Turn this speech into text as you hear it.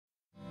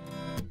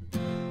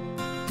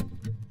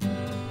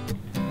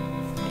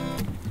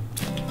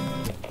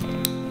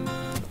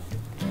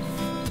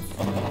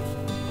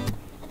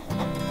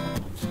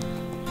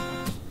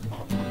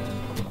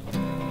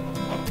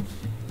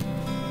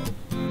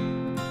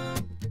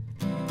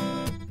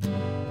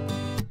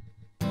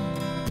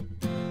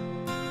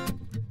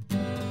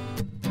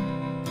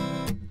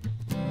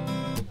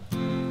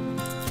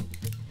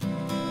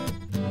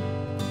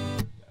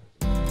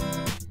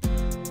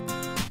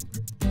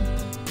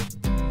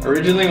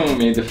Originally, when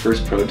we made the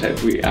first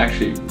prototype, we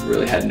actually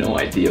really had no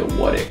idea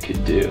what it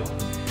could do.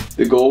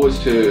 The goal was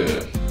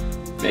to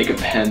make a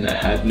pen that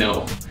had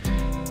no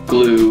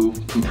glue,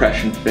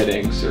 compression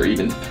fittings, or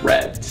even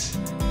threads.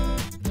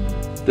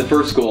 The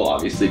first goal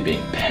obviously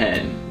being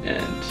pen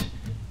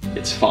and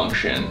its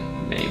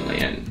function mainly,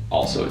 and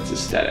also its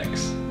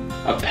aesthetics.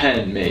 A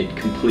pen made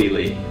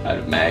completely out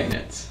of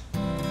magnets.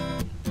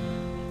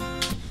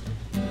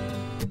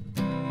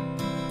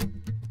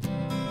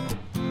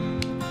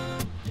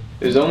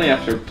 It was only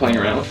after playing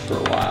around for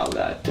a while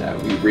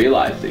that we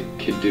realized it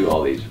could do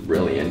all these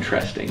really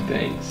interesting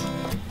things.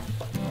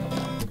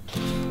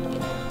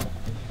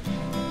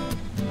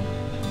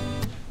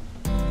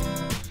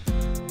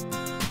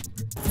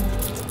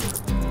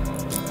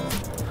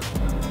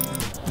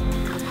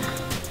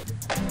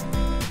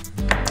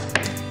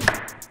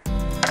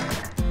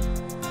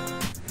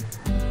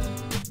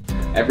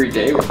 Every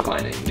day we're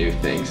finding new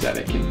things that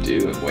it can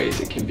do and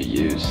ways it can be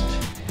used.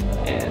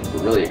 And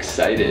we're really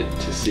excited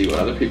to see what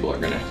other people are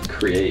going to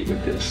create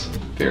with this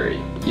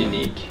very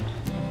unique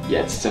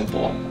yet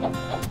simple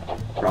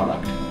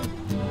product.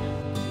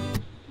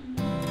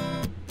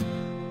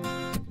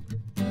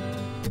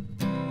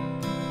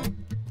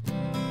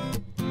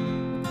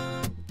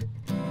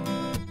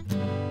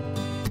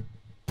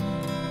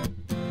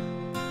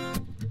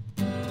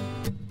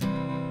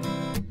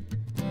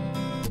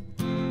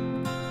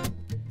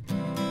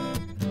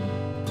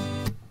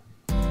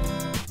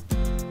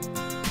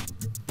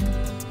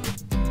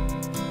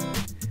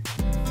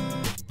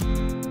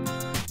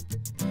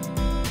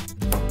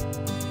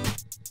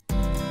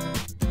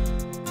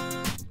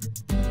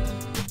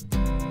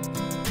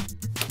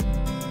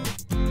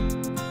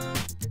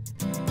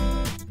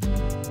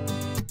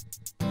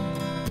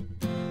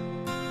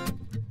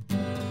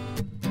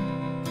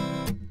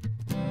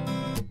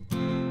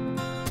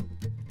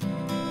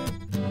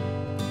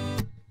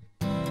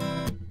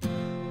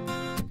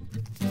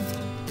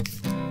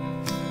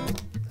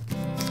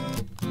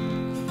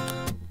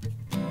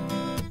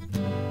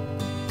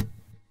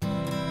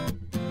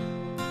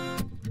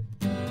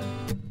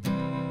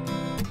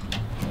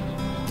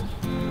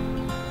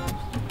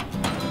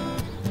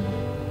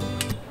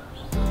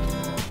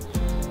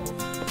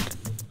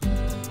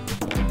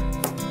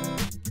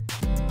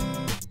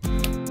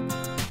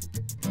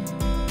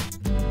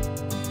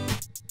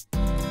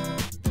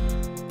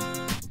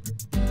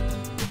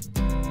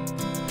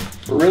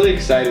 We're really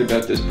excited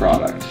about this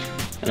product,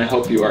 and I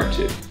hope you are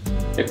too.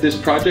 If this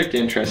project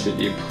interested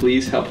you,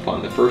 please help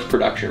fund the first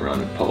production run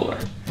of Polar.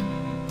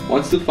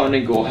 Once the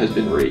funding goal has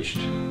been reached,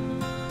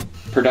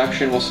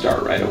 production will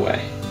start right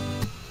away.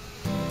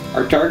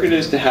 Our target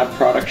is to have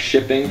product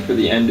shipping for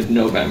the end of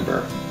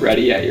November,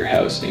 ready at your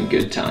house in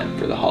good time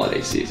for the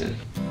holiday season.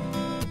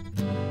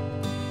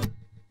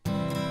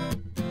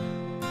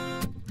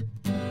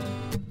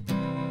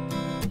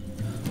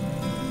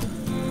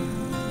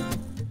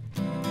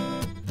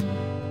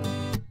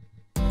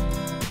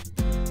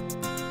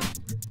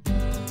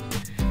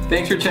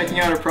 Thanks for checking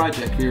out our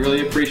project. We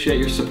really appreciate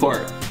your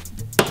support.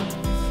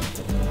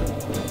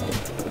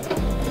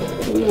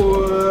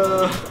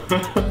 Whoa.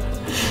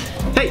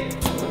 Hey!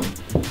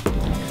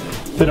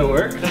 Did it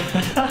work?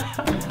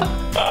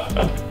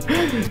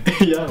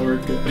 Yeah, it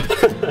worked good.